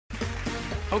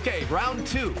Okay, round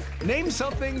two. Name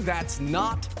something that's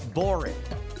not boring.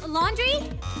 A laundry?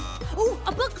 Ooh,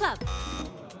 a book club.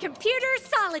 Computer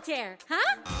solitaire,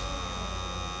 huh?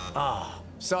 Ah,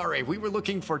 sorry, we were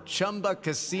looking for Chumba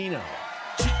Casino.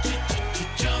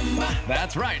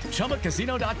 That's right,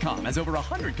 ChumbaCasino.com has over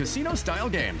 100 casino-style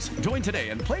games. Join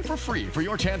today and play for free for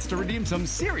your chance to redeem some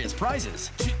serious prizes.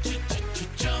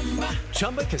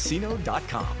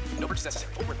 ChumbaCasino.com. No purchase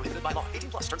necessary. Void where prohibited by law.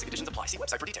 18 plus. Terms and conditions apply. See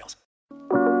website for details.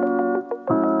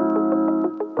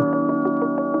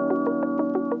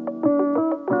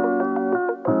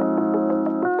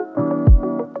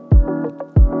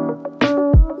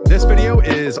 This video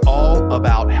is all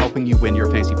about helping you win your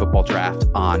fantasy football draft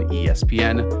on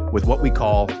ESPN with what we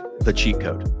call the cheat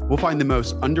code. We'll find the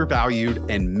most undervalued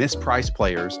and mispriced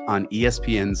players on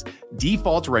ESPN's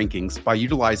default rankings by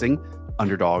utilizing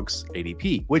Underdog's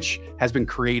ADP, which has been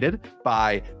created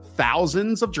by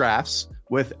thousands of drafts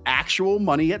with actual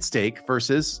money at stake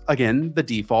versus, again, the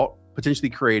default potentially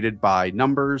created by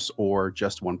numbers or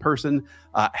just one person.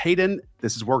 Hayden,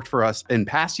 this has worked for us in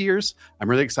past years. I'm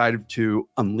really excited to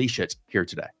unleash it here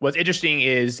today. What's interesting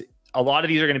is a lot of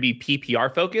these are going to be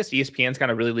PPR focused. ESPN's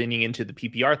kind of really leaning into the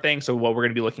PPR thing. So what we're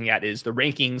going to be looking at is the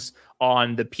rankings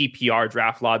on the PPR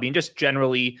draft lobby. And just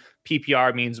generally,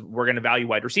 PPR means we're going to value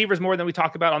wide receivers more than we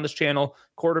talk about on this channel.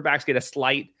 Quarterbacks get a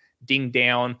slight ding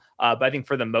down. But I think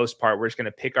for the most part, we're just going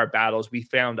to pick our battles. We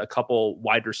found a couple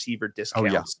wide receiver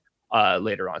discounts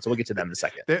later on. So we'll get to them in a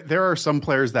second. There are some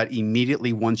players that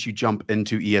immediately, once you jump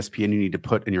into ESPN, you need to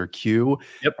put in your queue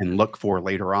and look for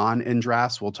later on in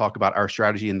drafts. We'll talk about our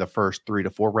strategy in the first 3 to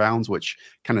 4 rounds, which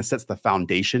kind of sets the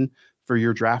foundation for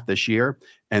your draft this year.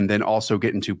 And then also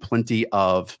get into plenty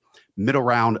of middle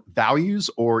round values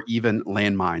or even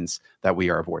landmines that we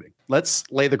are avoiding. Let's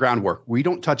lay the groundwork. We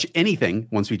don't touch anything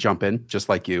once we jump in, just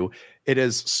like you. It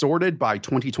is sorted by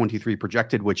 2023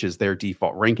 projected, which is their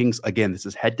default rankings. Again, this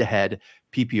is head-to-head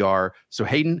PPR. So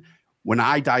Hayden, when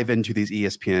I dive into these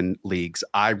ESPN leagues,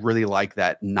 I really like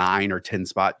that 9 or 10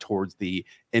 spot towards the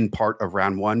end part of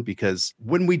round one, because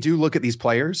when we do look at these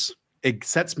players, it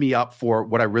sets me up for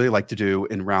what I really like to do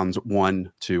in rounds 1,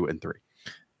 2, and 3.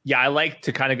 Yeah, I like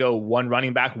to kind of go one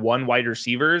running back, one wide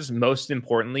receivers. Most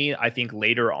importantly, I think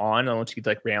later on, once you get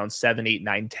like round 7, 8,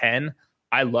 9, 10,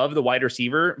 I love the wide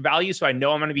receiver value. So I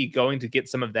know I'm going to be going to get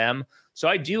some of them. So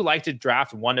I do like to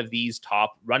draft one of these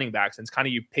top running backs. And it's kind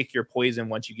of you pick your poison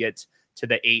once you get to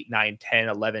the 8, 9, 10,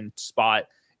 11 spot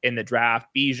in the draft.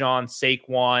 Bijan,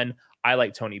 Saquon. I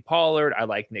like Tony Pollard. I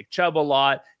like Nick Chubb a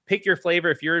lot. Pick your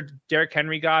flavor. If you're a Derrick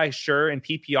Henry guy, sure. In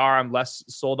PPR, I'm less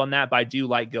sold on that, but I do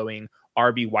like going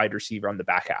RB wide receiver on the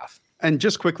back half. And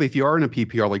just quickly, if you are in a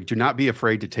PPR league, do not be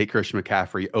afraid to take Christian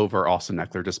McCaffrey over Austin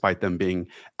Eckler, despite them being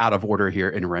out of order here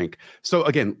in rank. So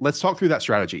again, let's talk through that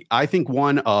strategy. I think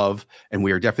and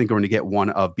we are definitely going to get one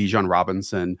of Bijan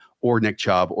Robinson or Nick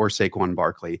Chubb or Saquon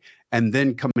Barkley. And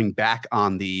then coming back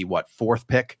on the, 4th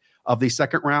pick of the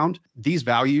second round, these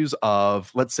values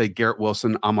of, let's say, Garrett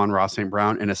Wilson, Amon-Ra St.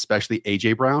 Brown, and especially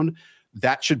AJ Brown,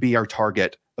 that should be our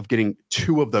target of getting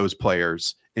 2 of those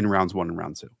players in rounds 1 and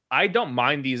round 2. I don't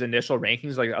mind these initial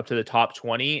rankings, like up to the top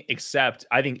 20, except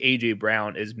I think AJ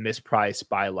Brown is mispriced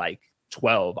by like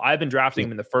 12. I've been drafting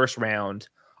him in the first round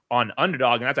on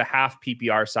Underdog, and that's a half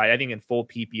PPR site. I think in full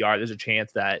PPR, there's a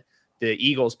chance that the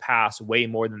Eagles pass way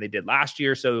more than they did last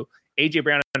year. So AJ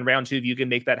Brown in round 2, if you can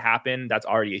make that happen, that's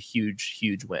already a huge,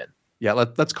 huge win. Yeah,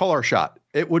 let's call our shot.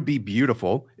 It would be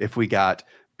beautiful if we got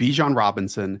Bijan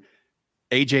Robinson,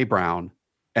 AJ Brown,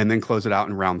 and then close it out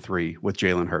in round 3 with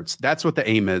Jalen Hurts. That's what the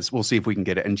aim is. We'll see if we can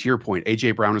get it. And to your point,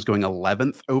 AJ Brown is going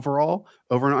 11th overall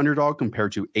over an Underdog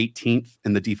compared to 18th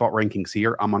in the default rankings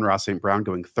here. Amon-Ra St. Brown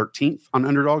going 13th on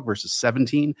Underdog versus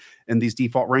 17 in these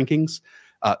default rankings.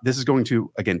 This is going to,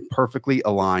 again, perfectly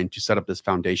align to set up this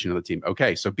foundation of the team.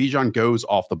 Okay, so Bijan goes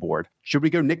off the board. Should we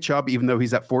go Nick Chubb, even though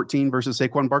he's at 14 versus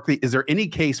Saquon Barkley? Is there any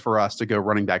case for us to go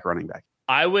running back?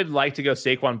 I would like to go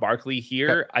Saquon Barkley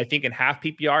here. Okay. I think in half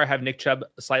PPR, I have Nick Chubb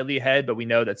slightly ahead, but we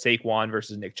know that Saquon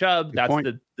versus Nick Chubb, that's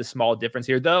the small difference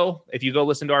here. Though, if you go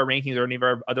listen to our rankings or any of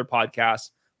our other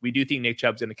podcasts, we do think Nick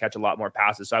Chubb's going to catch a lot more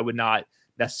passes. So I would not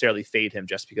necessarily fade him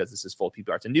just because this is full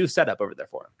PPR. It's a new setup over there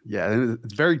for him. Yeah, and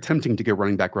it's very tempting to go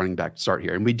running back to start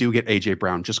here. And we do get AJ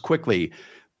Brown. Just quickly,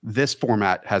 this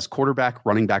format has quarterback,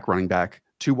 running back,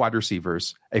 2 wide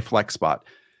receivers, a flex spot.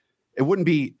 It wouldn't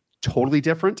be totally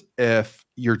different if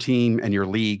your team and your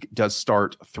league does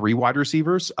start 3 wide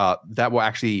receivers. That will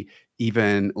actually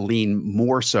even lean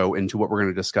more so into what we're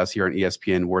going to discuss here on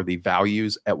ESPN, where the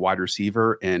values at wide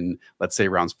receiver in, let's say,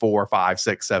 rounds 4, 5,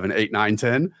 6, 7, 8, 9,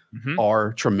 10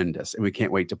 are tremendous. And we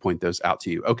can't wait to point those out to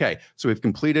you. Okay, so we've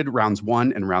completed rounds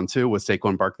 1 and round 2 with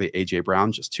Saquon Barkley, A.J.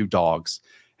 Brown, just 2 dogs.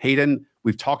 Hayden,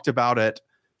 we've talked about it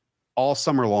all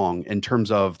summer long in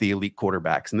terms of the elite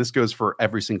quarterbacks, and this goes for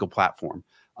every single platform.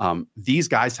 These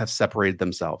guys have separated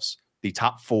themselves. The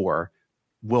top 4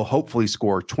 will hopefully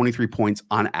score 23 points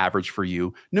on average for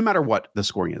you, no matter what the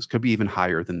scoring is. Could be even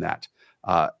higher than that.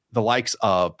 The likes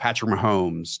of Patrick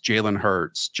Mahomes, Jalen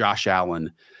Hurts, Josh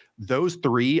Allen, those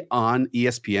 3 on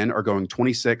ESPN are going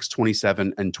 26,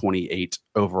 27, and 28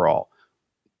 overall.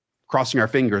 Crossing our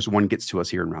fingers, one gets to us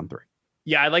here in round 3.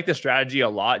 Yeah, I like the strategy a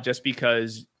lot just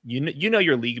because you know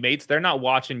your league mates. They're not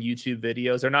watching YouTube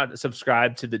videos. They're not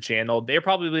subscribed to the channel. They're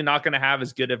probably not going to have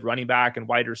as good of running back and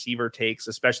wide receiver takes,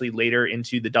 especially later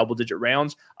into the double-digit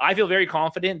rounds. I feel very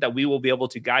confident that we will be able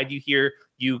to guide you here.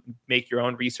 You make your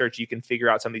own research. You can figure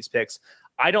out some of these picks.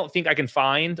 I don't think I can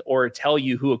find or tell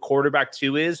you who a quarterback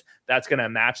 2 is that's going to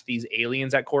match these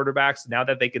aliens at quarterbacks now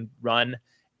that they can run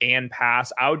and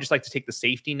pass. I would just like to take the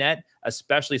safety net,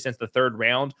 especially since the 3rd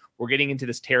round, we're getting into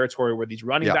this territory where these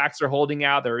running backs are holding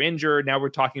out. They're injured. Now we're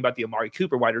talking about the Amari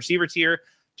Cooper wide receiver tier.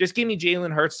 Just give me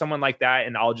Jalen Hurts, someone like that,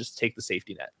 and I'll just take the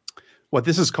safety net. What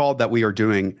this is called that we are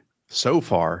doing so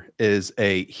far is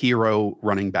a hero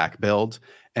running back build.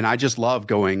 And I just love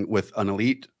going with an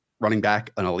elite running back,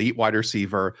 an elite wide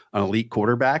receiver, an elite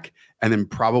quarterback, and then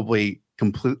probably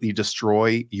completely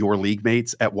destroy your league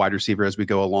mates at wide receiver as we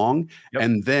go along,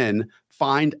 and then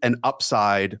find an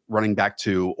upside running back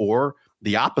 2, or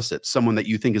the opposite, someone that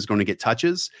you think is going to get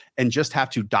touches, and just have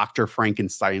to Dr.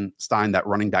 Frankenstein that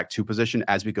running back 2 position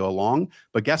as we go along.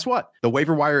 But guess what? The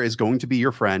waiver wire is going to be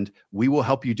your friend. We will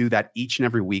help you do that each and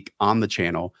every week on the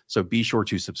channel. So be sure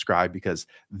to subscribe, because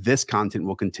this content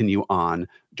will continue on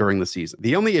during the season.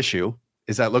 The only issue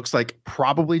is that it looks like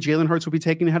probably Jalen Hurts will be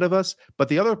taken ahead of us. But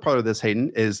the other part of this,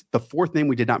 Hayden, is the 4th name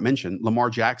we did not mention, Lamar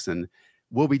Jackson,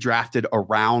 will be drafted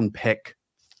around pick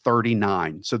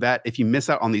 39. So that if you miss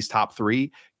out on these top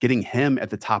 3, getting him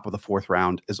at the top of the 4th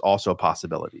round is also a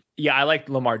possibility. Yeah, I like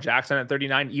Lamar Jackson at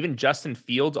 39. Even Justin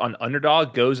Fields on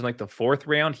Underdog goes in like the 4th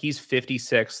round. He's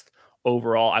 56th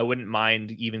overall. I wouldn't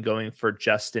mind even going for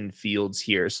Justin Fields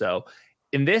here. So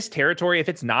in this territory, if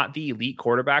it's not the elite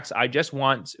quarterbacks, I just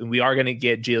want, we are going to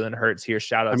get Jalen Hurts here.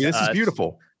 Shout out. I mean, this is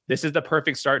beautiful. This is the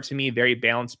perfect start to me. Very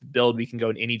balanced build. We can go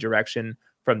in any direction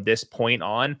from this point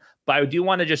on. But I do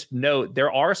want to just note, there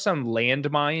are some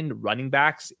landmine running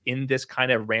backs in this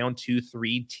kind of round 2,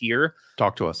 3 tier.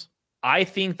 Talk to us. I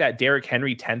think that Derrick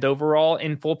Henry 10th overall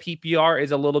in full PPR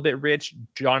is a little bit rich.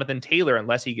 Jonathan Taylor,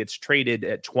 unless he gets traded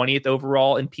at 20th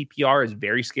overall in PPR, is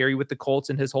very scary with the Colts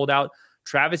and his holdout.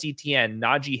 Travis Etienne,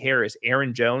 Najee Harris,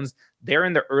 Aaron Jones, they're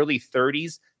in the early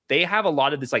 30s. They have a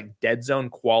lot of this like dead zone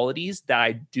qualities that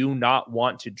I do not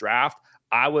want to draft.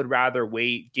 I would rather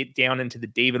wait, get down into the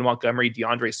David Montgomery,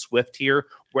 DeAndre Swift here,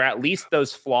 where at least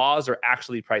those flaws are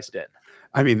actually priced in.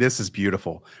 I mean, this is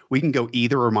beautiful. We can go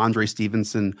either Ramondre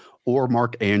Stevenson or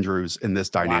Mark Andrews in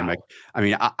this dynamic. Wow. I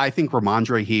mean, I think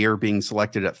Ramondre here being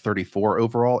selected at 34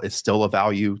 overall is still a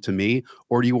value to me.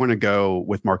 Or do you want to go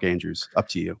with Mark Andrews? Up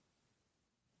to you.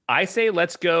 I say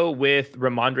let's go with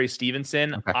Ramondre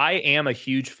Stevenson. Okay. I am a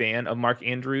huge fan of Mark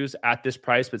Andrews at this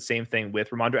price, but same thing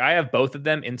with Ramondre. I have both of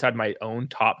them inside my own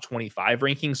top 25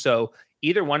 ranking. So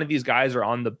either one of these guys are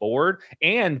on the board,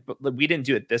 and we didn't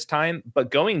do it this time, but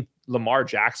going Lamar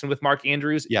Jackson with Mark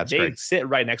Andrews, they great. Sit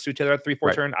right next to each other at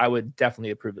 3-4 turn. I would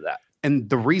definitely approve of that. And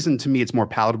the reason to me it's more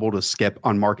palatable to skip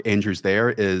on Mark Andrews there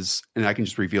is, and I can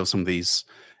just reveal some of these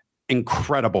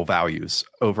incredible values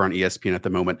over on ESPN at the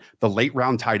moment. The late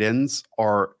round tight ends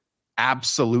are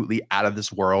absolutely out of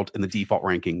this world in the default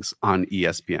rankings on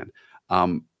ESPN.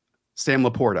 Sam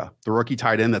Laporta, the rookie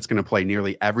tight end that's going to play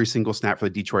nearly every single snap for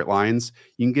the Detroit Lions,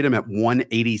 you can get him at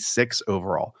 186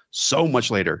 overall, so much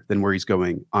later than where he's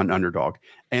going on Underdog.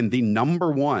 And the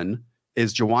number 1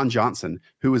 is Jawan Johnson,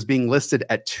 who is being listed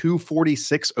at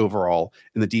 246 overall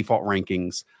in the default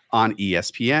rankings on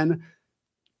ESPN.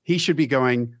 He should be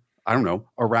going, I don't know,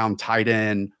 around tight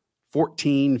end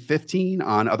 14, 15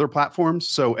 on other platforms.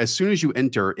 So as soon as you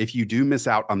enter, if you do miss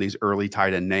out on these early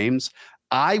tight end names,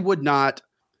 I would not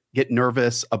get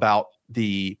nervous about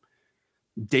the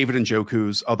David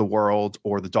Njoku's of the world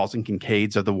or the Dalton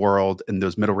Kincaids of the world in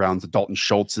those middle rounds, the Dalton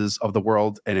Schultz's of the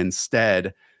world, and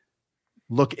instead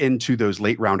look into those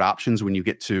late round options when you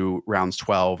get to rounds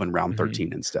 12 and round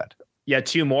 13 instead. Yeah,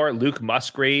 two more. Luke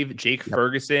Musgrave, Jake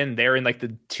Ferguson. They're in like the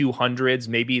 200s.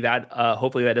 Maybe that,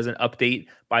 hopefully that doesn't update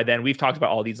by then. We've talked about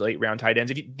all these late round tight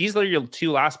ends. These are your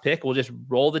two last pick. We'll just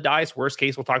roll the dice. Worst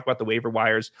case, we'll talk about the waiver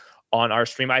wires on our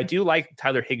stream. I do like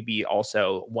Tyler Higbee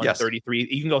also, 133. Yes.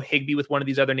 You can go Higbee with one of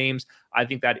these other names. I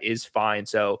think that is fine.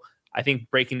 So I think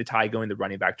breaking the tie, going the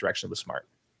running back direction was smart.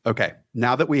 Okay,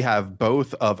 now that we have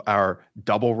both of our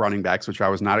double running backs, which I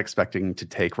was not expecting to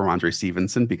take from Ramondre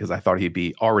Stevenson because I thought he'd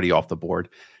be already off the board.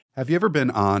 Have you ever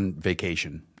been on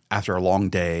vacation after a long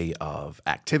day of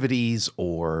activities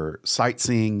or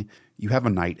sightseeing? You have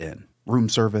a night in, room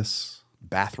service,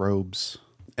 bathrobes,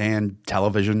 and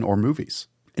television or movies.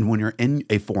 And when you're in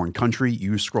a foreign country,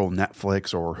 you scroll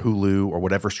Netflix or Hulu or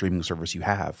whatever streaming service you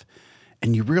have,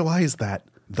 and you realize that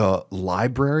the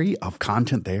library of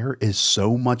content there is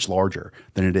so much larger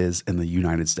than it is in the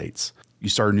United States. You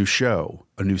start a new show,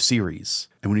 a new series,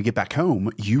 and when you get back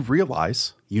home, you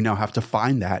realize you now have to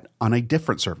find that on a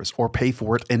different service or pay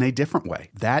for it in a different way.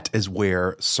 That is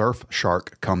where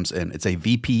Surfshark comes in. It's a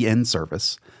VPN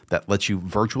service that lets you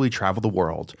virtually travel the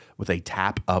world with a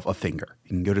tap of a finger.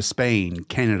 You can go to Spain,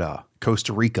 Canada,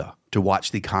 Costa Rica to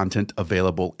watch the content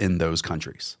available in those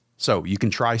countries. So you can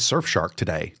try Surfshark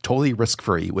today, totally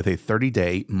risk-free with a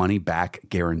 30-day money-back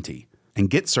guarantee. And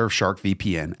get Surfshark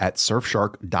VPN at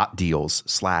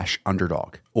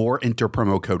surfshark.deals/underdog or enter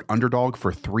promo code underdog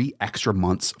for 3 extra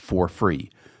months for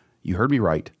free. You heard me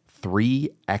right,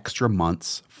 3 extra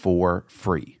months for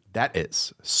free. That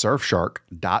is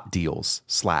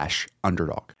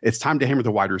surfshark.deals/underdog. It's time to hammer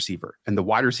the wide receiver, and the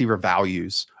wide receiver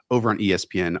values over on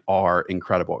ESPN are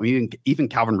incredible. I mean, even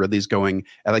Calvin Ridley's going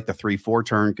at like the 3-4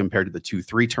 turn compared to the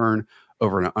 2-3 turn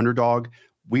over an underdog.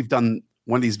 We've done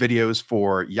one of these videos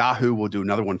for Yahoo. We'll do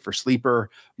another one for Sleeper.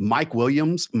 Mike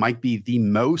Williams might be the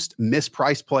most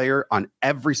mispriced player on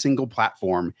every single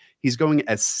platform. He's going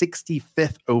as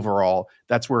 65th overall.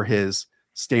 That's where his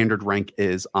standard rank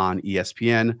is on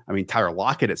ESPN. I mean, Tyler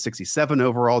Lockett at 67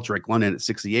 overall, Drake London at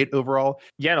 68 overall.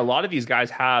 Yeah, and a lot of these guys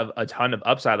have a ton of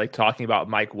upside, like talking about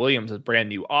Mike Williams, a brand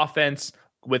new offense.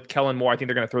 With Kellen Moore, I think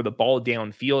they're going to throw the ball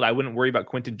downfield. I wouldn't worry about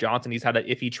Quentin Johnson. He's had an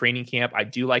iffy training camp. I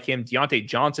do like him. Deontay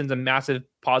Johnson's a massive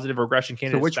positive regression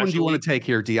candidate. So which one do you want to take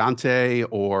here? Deontay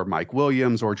or Mike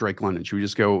Williams or Drake London? Should we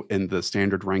just go in the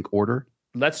standard rank order?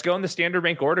 Let's go in the standard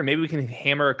rank order. Maybe we can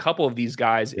hammer a couple of these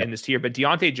guys in this tier. But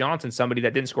Deontay Johnson, somebody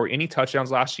that didn't score any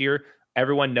touchdowns last year.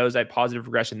 Everyone knows that positive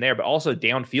regression there, but also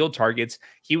downfield targets.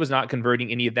 He was not converting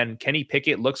any of them. Kenny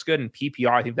Pickett looks good in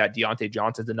PPR. I think that Deontay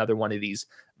Johnson's another one of these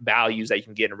values that you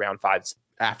can get in round 5.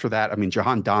 After that, I mean,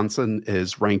 Jahan Dotson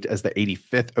is ranked as the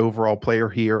 85th overall player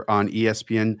here on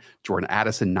ESPN. Jordan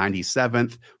Addison,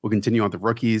 97th. We'll continue on the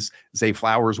rookies. Zay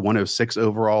Flowers, 106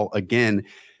 overall. Again,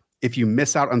 if you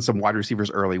miss out on some wide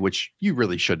receivers early, which you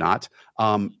really should not,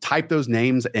 type those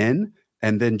names in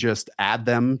and then just add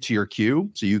them to your queue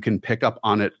so you can pick up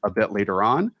on it a bit later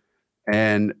on.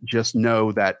 And just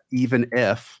know that even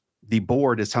if the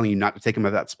board is telling you not to take them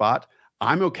at that spot,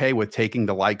 I'm okay with taking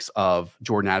the likes of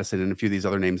Jordan Addison and a few of these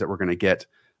other names that we're going to get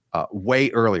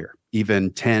way earlier,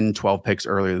 even 10, 12 picks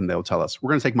earlier than they'll tell us. We're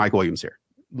going to take Mike Williams here.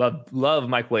 Love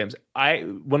Mike Williams.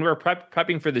 When we were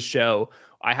prepping for the show,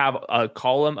 I have a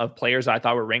column of players I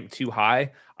thought were ranked too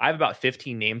high. I have about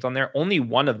 15 names on there. Only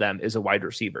one of them is a wide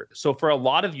receiver. So for a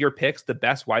lot of your picks, the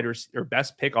best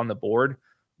best pick on the board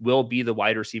will be the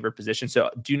wide receiver position.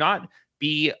 So do not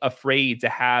be afraid to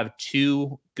have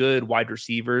 2 good wide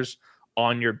receivers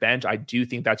on your bench. I do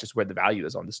think that's just where the value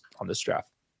is on this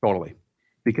draft. Totally.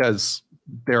 Because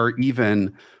there are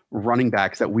even running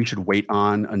backs that we should wait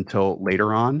on until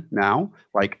later on now,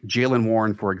 like Jaylen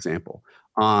Warren, for example.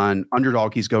 On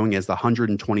Underdog, he's going as the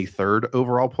 123rd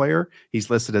overall player. He's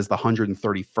listed as the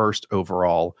 131st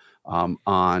overall on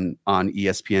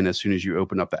ESPN as soon as you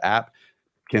open up the app.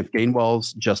 Kenneth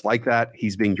Gainwell's just like that.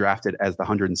 He's being drafted as the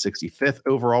 165th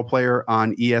overall player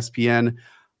on ESPN.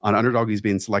 On Underdog, he's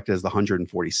being selected as the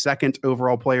 142nd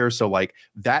overall player. So, like,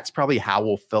 that's probably how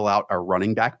we'll fill out our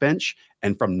running back bench.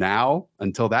 And from now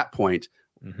until that point,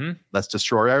 let's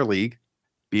destroy our league,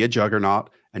 be a juggernaut,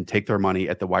 and take their money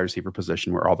at the wide receiver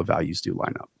position where all the values do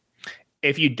line up.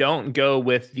 If you don't go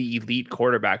with the elite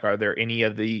quarterback, are there any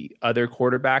of the other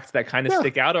quarterbacks that kind of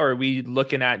stick out, or are we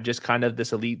looking at just kind of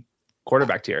this elite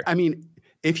quarterback tier? I mean,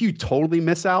 if you totally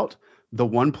miss out, the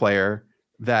one player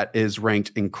that is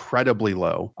ranked incredibly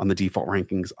low on the default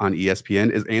rankings on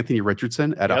ESPN is Anthony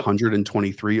Richardson at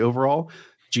 123 overall.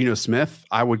 Geno Smith,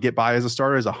 I would get by as a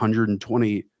starter as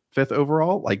 125th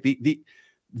overall. Like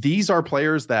these are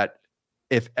players that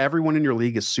if everyone in your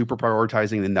league is super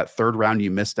prioritizing in that 3rd round you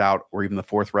missed out, or even the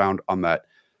 4th round on that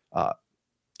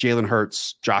Jalen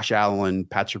Hurts, Josh Allen,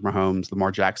 Patrick Mahomes,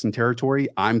 Lamar Jackson territory,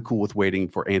 I'm cool with waiting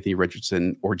for Anthony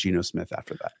Richardson or Geno Smith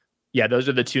after that. Yeah, those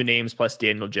are the two names plus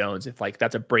Daniel Jones. If like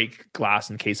that's a break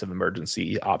glass in case of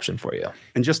emergency option for you.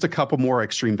 And just a couple more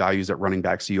extreme values at running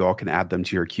back, so you all can add them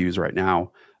to your queues right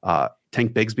now.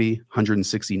 Tank Bigsby,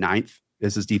 169th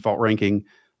is his default ranking.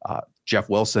 Jeff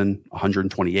Wilson,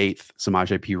 128th.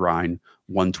 Samaje Perine,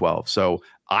 112. So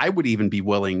I would even be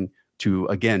willing to,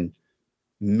 again,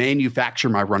 manufacture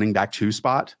my running back 2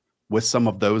 spot with some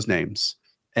of those names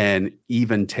and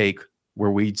even take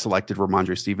where we selected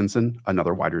Ramondre Stevenson,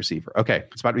 another wide receiver. Okay,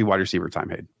 it's about to be wide receiver time,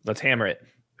 Hayden. Let's hammer it.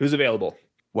 Who's available?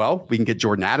 Well, we can get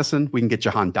Jordan Addison. We can get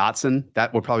Jahan Dotson.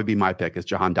 That would probably be my pick, is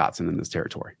Jahan Dotson in this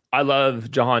territory. I love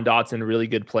Jahan Dotson, really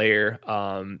good player.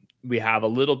 We have a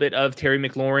little bit of Terry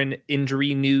McLaurin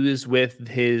injury news with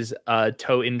his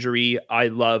toe injury. I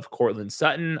love Cortland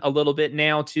Sutton a little bit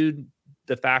now, too.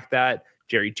 The fact that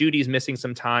Jerry Jeudy's missing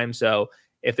some time. So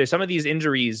if there's some of these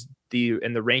injuries, the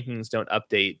rankings don't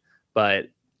update, but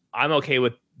I'm okay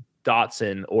with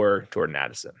Dotson or Jordan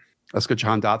Addison. Let's go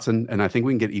Jahan Dotson, and I think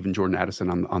we can get even Jordan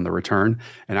Addison on the return.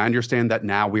 And I understand that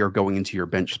now we are going into your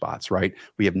bench spots, right?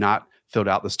 We have not filled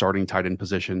out the starting tight end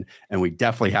position, and we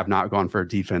definitely have not gone for a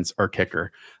defense or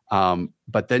kicker.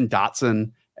 But then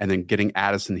Dotson and then getting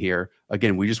Addison here.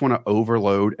 Again, we just want to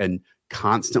overload and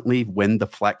constantly win the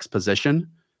flex position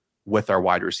with our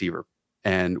wide receiver.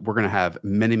 And we're going to have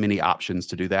many, many options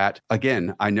to do that.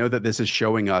 Again, I know that this is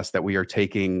showing us that we are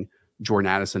taking Jordan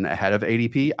Addison ahead of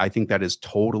ADP. I think that is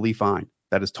totally fine.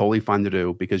 That is totally fine to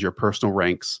do because your personal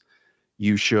ranks,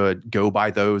 you should go by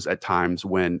those at times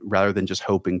when rather than just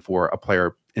hoping for a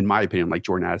player, in my opinion, like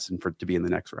Jordan Addison to be in the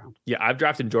next round. Yeah, I've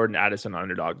drafted Jordan Addison on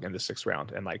underdog in the 6th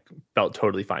round and like felt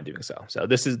totally fine doing so. So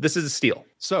this is a steal.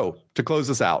 So to close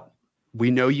this out, we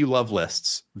know you love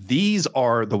lists. These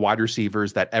are the wide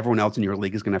receivers that everyone else in your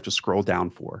league is going to have to scroll down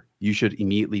for. You should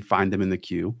immediately find them in the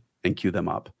queue and queue them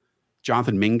up.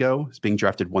 Jonathan Mingo is being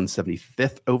drafted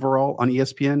 175th overall on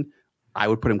ESPN. I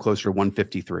would put him closer to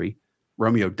 153.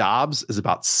 Romeo Dobbs is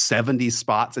about 70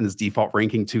 spots in his default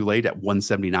ranking too late at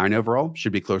 179 overall.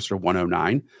 Should be closer to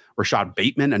 109. Rashad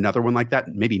Bateman, another one like that,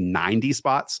 maybe 90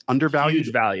 spots undervalued.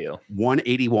 Huge value.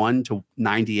 181 to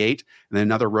 98. And then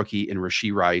another rookie in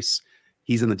Rashee Rice.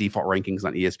 He's in the default rankings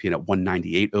on ESPN at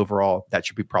 198 overall. That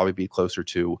should probably be closer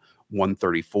to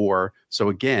 134. So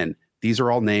again, these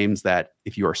are all names that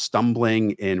if you are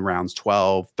stumbling in rounds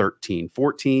 12, 13,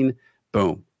 14,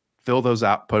 boom, fill those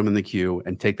out, put them in the queue,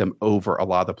 and take them over a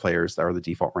lot of the players that are the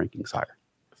default rankings higher.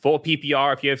 Full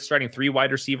PPR, if you have starting 3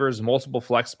 wide receivers, multiple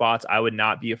flex spots, I would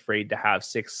not be afraid to have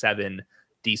 6, 7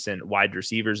 decent wide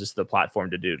receivers. This is the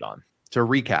platform to do it on. To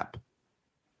recap,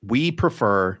 we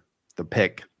prefer the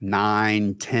pick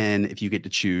 9, 10, if you get to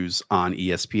choose on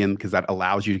ESPN, because that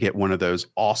allows you to get one of those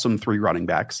awesome 3 running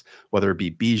backs, whether it be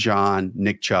Bijan,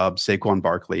 Nick Chubb, Saquon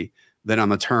Barkley. Then on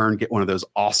the turn, get one of those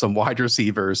awesome wide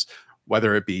receivers,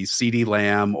 whether it be CeeDee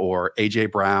Lamb or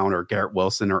AJ Brown or Garrett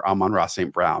Wilson or Amon-Ra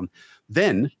St. Brown.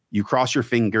 Then you cross your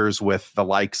fingers with the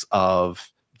likes of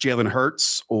Jalen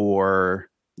Hurts or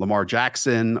Lamar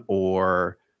Jackson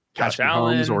or Josh Patrick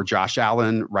Allen Mahomes or Josh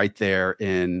Allen right there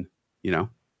in,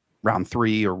 round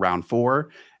 3 or round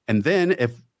 4. And then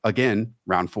if, again,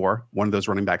 round 4, one of those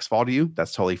running backs fall to you,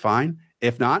 that's totally fine.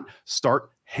 If not,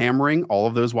 start hammering all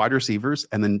of those wide receivers.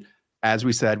 And then, as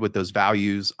we said, with those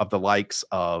values of the likes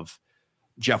of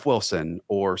Jeff Wilson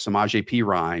or Samaje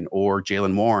Perine or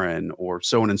Jalen Warren or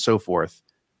so on and so forth,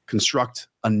 construct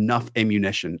enough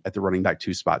ammunition at the running back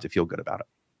 2 spot to feel good about it.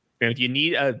 And if you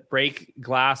need a break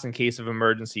glass in case of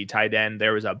emergency, tight end,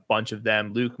 there was a bunch of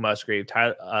them. Luke Musgrave,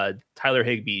 Tyler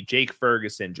Higbee, Jake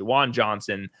Ferguson, Juwan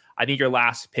Johnson. I think your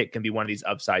last pick can be one of these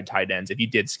upside tight ends if you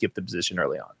did skip the position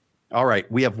early on. All right.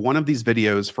 We have one of these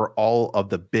videos for all of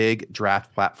the big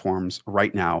draft platforms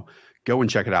right now. Go and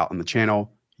check it out on the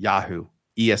channel, Yahoo,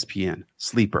 ESPN,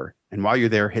 Sleeper. And while you're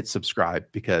there, hit subscribe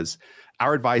because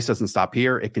our advice doesn't stop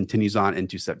here. It continues on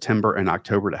into September and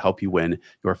October to help you win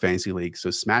your fantasy league.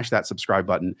 So smash that subscribe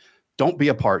button. Don't be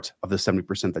a part of the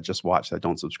 70% that just watch that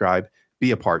don't subscribe. Be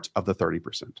a part of the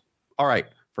 30%. All right.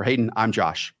 For Hayden, I'm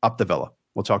Josh. Up the Villa.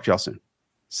 We'll talk to y'all soon.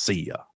 See ya.